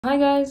Hi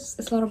guys,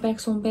 it's Laura back,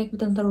 so I'm back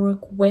with another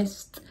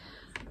request,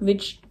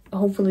 which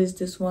hopefully is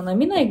this one. I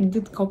mean, I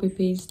did copy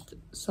paste,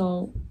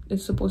 so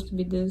it's supposed to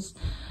be this.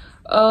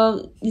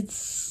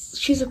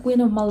 She's a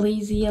queen of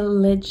Malaysia,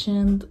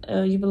 legend.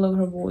 You will love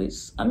her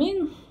voice. I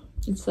mean,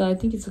 I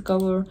think it's a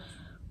cover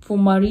for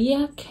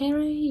Mariah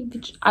Carey,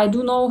 which I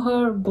do know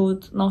her,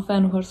 but not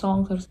fan of her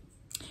songs.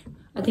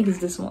 I think it's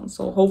this one,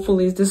 so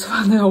hopefully it's this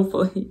one.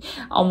 Hopefully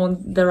I'm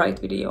on the right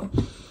video.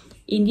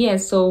 And yeah,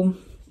 so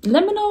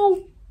let me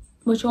know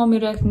what you want me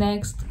to react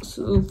next.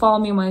 So follow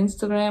me on my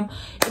Instagram.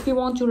 If you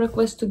want your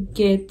request to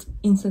get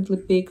instantly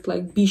picked,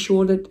 like, be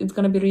sure that it's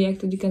gonna be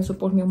reacted, you can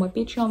support me on my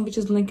Patreon, which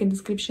is link in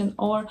description,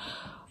 or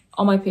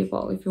on my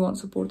PayPal if you want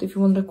support, if you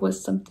want to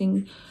request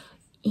something,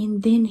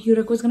 and then your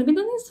request is gonna be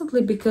done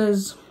instantly,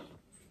 because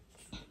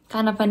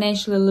kind of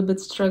financially a little bit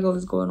struggle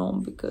is going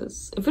on.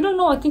 Because if you don't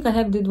know, I think I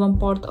have did one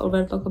part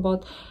where I talked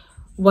about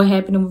what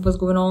happened and what was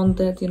going on,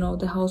 that, you know,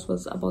 the house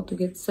was about to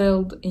get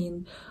sold,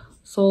 and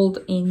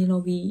you know,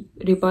 we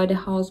rebuy the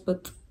house,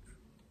 but,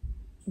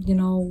 you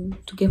know,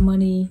 to get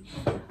money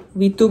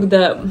we took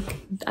the,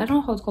 I don't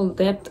know how it's called,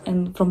 debt,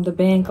 and from the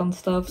bank and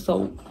stuff,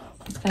 so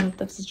it's kind of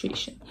tough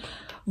situation.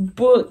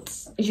 But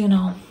you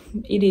know,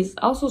 it is.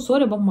 Also,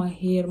 sorry about my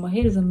hair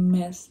is a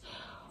mess.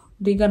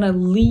 They're gonna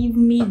leave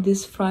me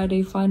this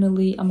Friday.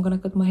 Finally, I'm gonna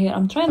cut my hair.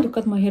 I'm trying to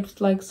cut my hair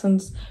like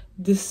since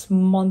this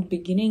month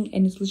beginning,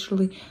 and it's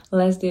literally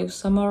last day of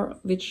summer,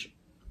 which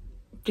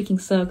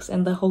freaking sucks,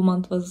 and the whole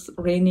month was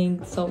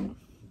raining, so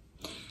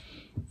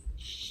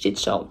shit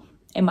show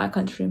in my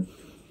country,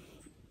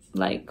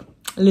 like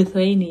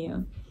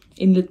Lithuania.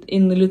 In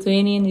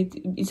Lithuanian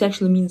it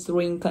actually means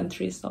rain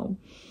country, so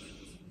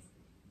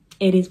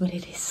it is what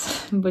it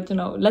is. But you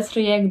know, let's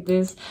react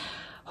this.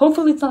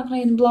 Hopefully it's not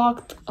gonna get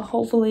blocked,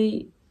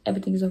 hopefully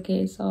everything is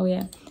okay. So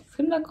yeah,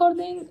 screen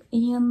recording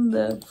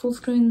and full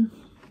screen.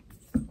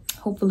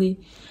 Hopefully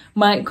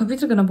my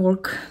computer gonna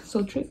work.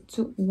 So 3,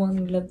 2,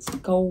 1, let's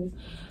go.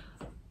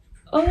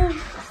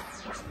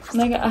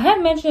 Like I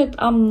have mentioned,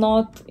 I'm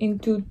not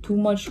into too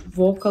much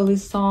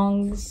vocalist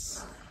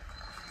songs.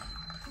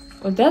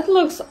 But that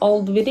looks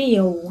old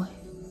video.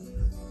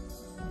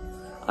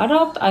 I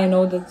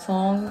know that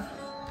song.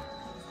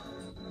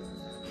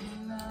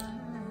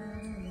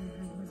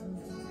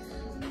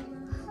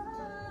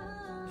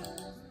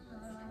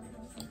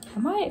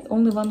 Am I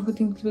only one who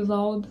thinks it's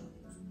loud?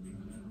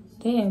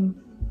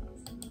 Damn,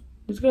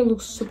 this girl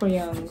looks super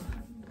young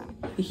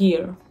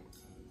here.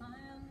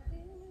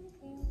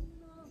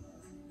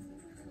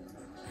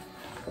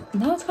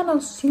 Now it kind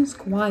of seems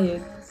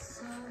quiet.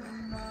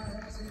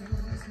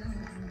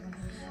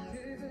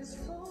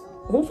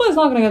 Hopefully it's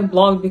not gonna get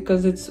blocked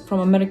because it's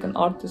from American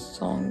artist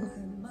song.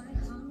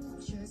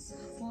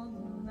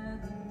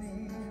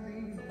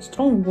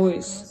 Strong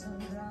voice.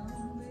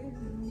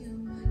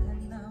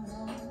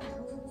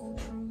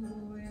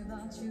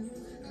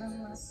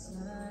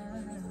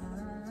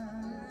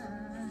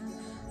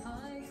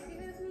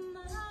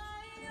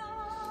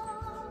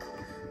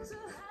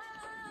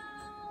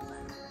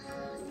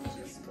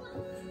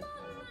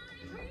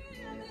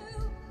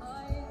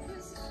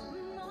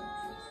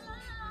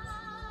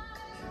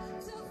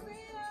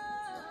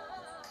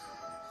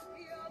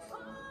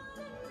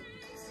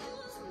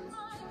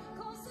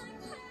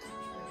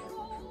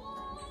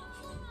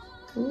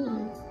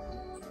 Ooh.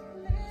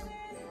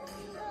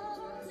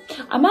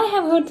 I might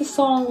have heard the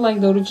song like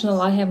the original,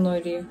 I have no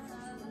idea.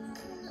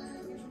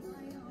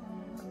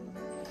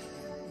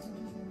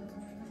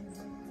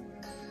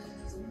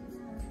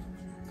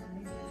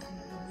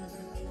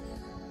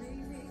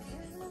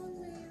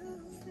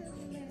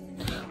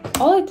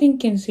 All I think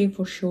can say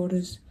for sure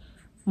is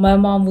my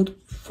mom would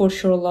for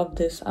sure love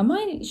this. I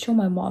might show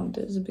my mom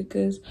this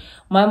because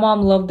my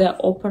mom loved the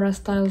opera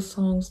style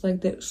songs,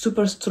 like the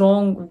super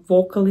strong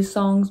vocally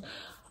songs.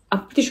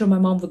 I'm pretty sure my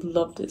mom would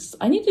love this.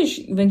 I need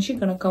to, when she's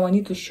gonna come, I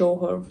need to show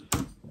her.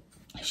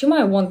 She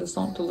might want the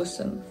song to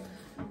listen.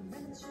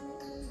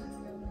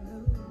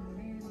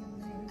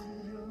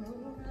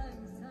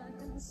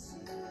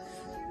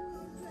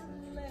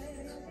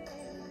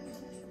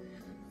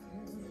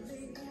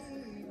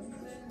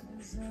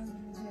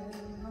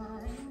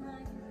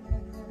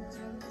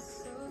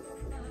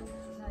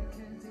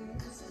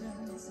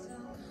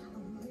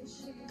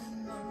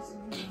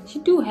 She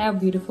do have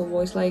beautiful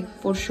voice, like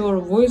for sure,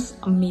 voice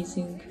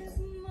amazing.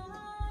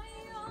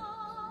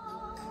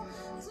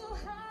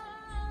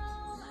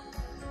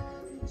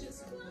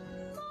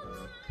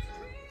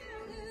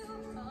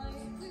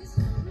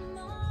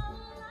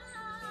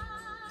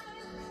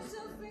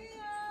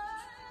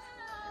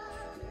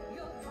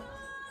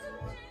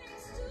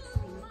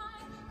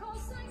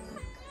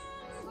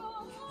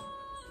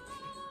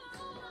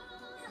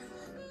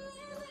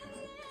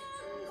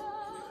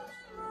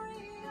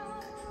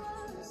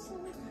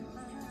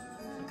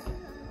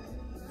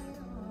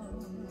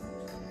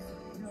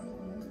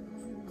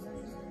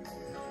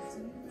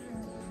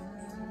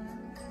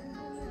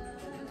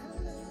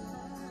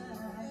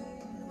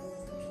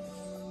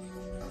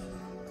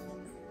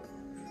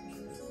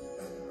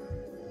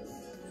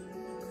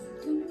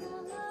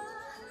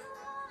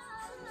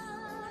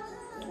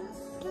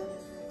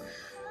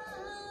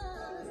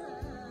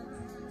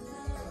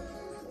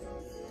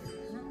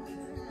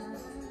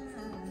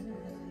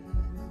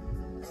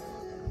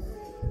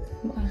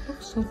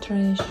 looks so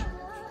trash.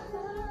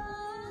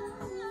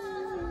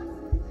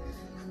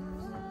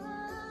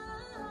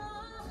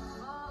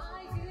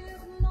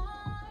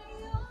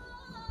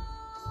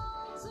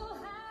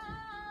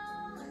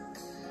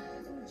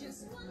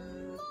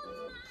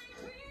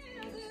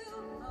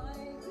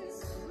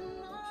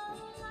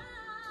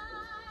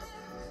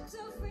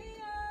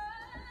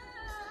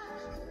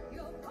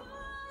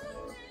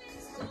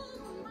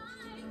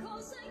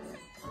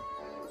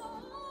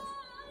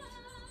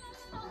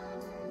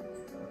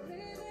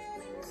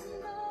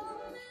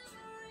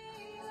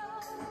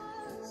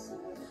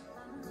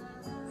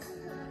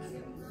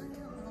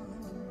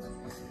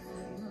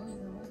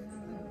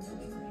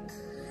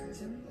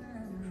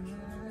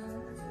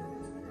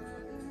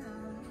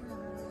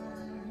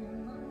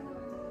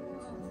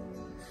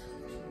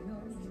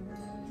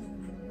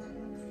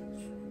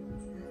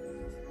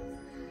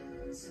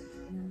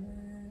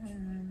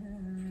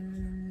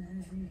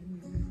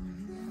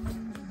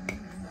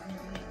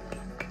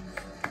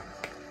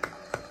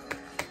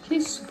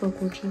 She's super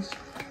gorgeous.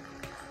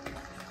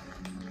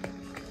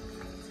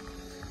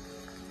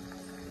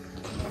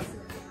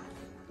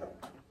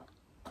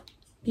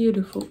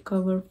 Beautiful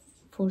cover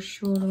for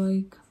sure.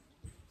 Like,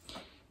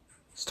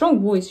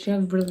 strong voice. She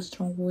has really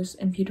strong voice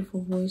and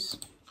beautiful voice.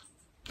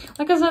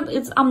 Like I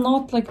said, I'm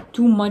not like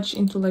too much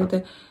into like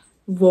the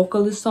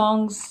vocalist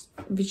songs,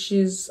 which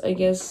is, I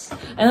guess,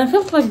 and I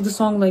felt like the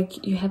song,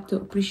 like, you have to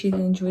appreciate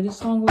and enjoy the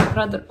song, like,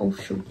 rather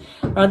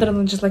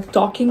than just like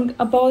talking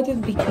about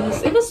it,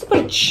 because it was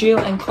super chill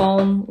and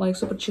calm, like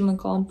super chill and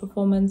calm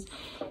performance.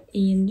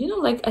 And you know,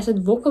 like I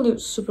said, vocally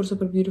super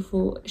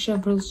beautiful. She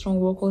has really strong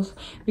vocals,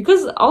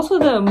 because also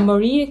the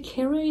Mariah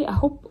Carey, I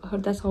hope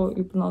that's how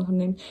you pronounce her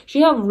name,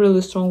 she have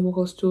really strong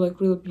vocals too,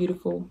 like really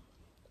beautiful.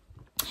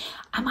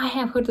 I might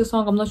have heard the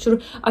song, I'm not sure.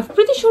 I'm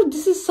pretty sure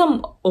this is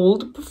some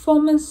old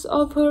performance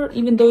of her,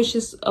 even though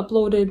she's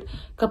uploaded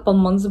a couple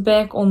months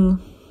back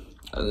on,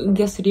 I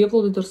guess,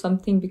 re-uploaded or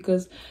something,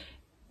 because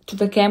to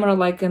the camera,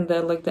 like, and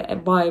the like the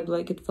vibe,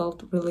 like, it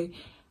felt really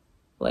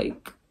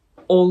like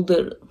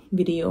older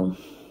video,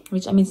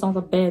 which, I mean, it's not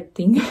a bad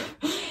thing.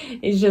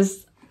 It's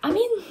just, I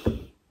mean,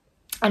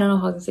 I don't know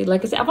how to say it.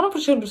 Like I said, I want to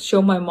for sure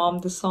show my mom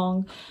the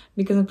song,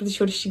 because I'm pretty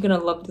sure she's gonna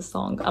love the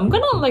song. I'm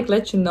gonna like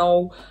let you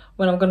know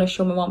when I'm gonna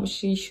show my mom.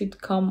 She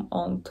should come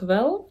on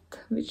 12th,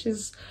 which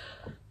is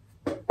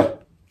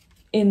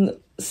in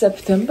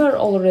September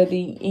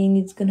already, and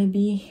it's gonna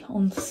be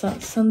on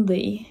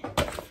Sunday,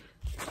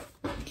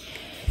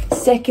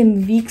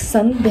 second week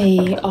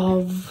Sunday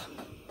of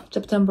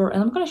September.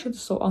 And I'm gonna show the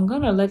song. I'm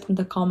gonna let in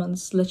the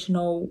comments let you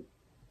know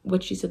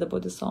what she said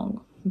about the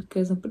song,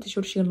 because I'm pretty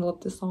sure she's gonna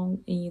love the song.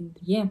 And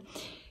yeah,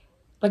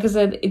 like I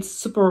said, it's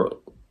super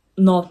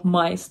not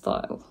my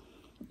style.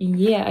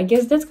 Yeah, I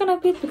guess that's gonna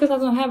be it, because I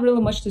don't have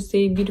really much to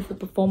say. Beautiful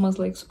performance,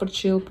 like super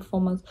chill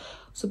performance,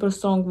 super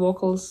strong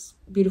vocals,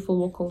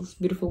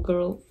 beautiful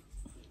girl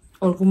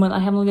or woman. I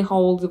have no idea how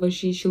old was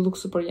she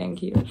looks super young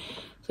here.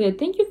 So yeah,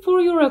 thank you for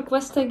your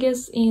request, I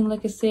guess. And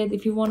like I said,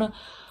 if you wanna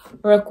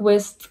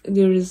request,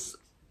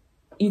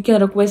 you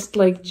can request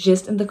like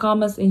just in the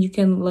comments, and you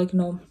can, like, you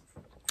know,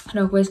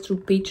 request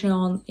through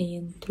Patreon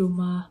and through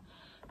my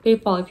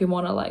PayPal if you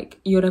wanna, like,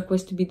 your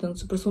request to be done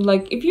super soon.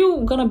 Like, if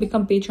you're gonna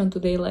become Patreon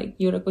today, like,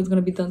 your request is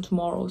gonna be done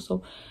tomorrow.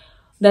 So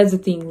that's the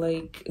thing,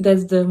 like,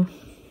 that's the,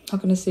 how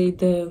can I say,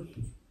 the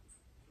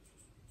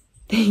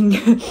thing.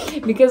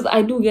 Because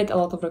I do get a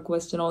lot of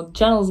requests, you know,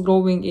 channel's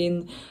growing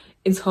and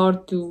it's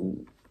hard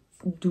to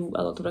do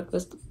a lot of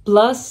requests.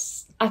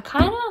 Plus, I'm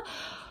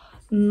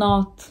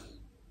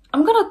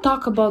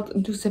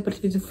gonna do separate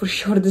video for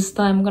sure this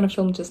time. I'm gonna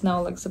film just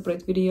now like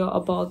separate video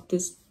about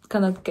this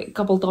kind of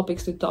couple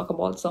topics to talk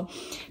about. So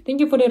thank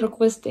you for the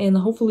request, and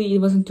hopefully it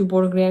wasn't too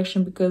boring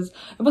reaction, because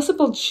it was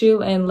super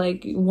chill and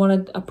like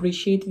wanted to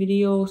appreciate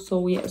video.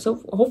 So yeah,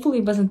 so hopefully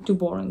it wasn't too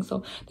boring.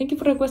 So thank you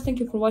for the request, thank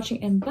you for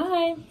watching, and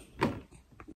bye.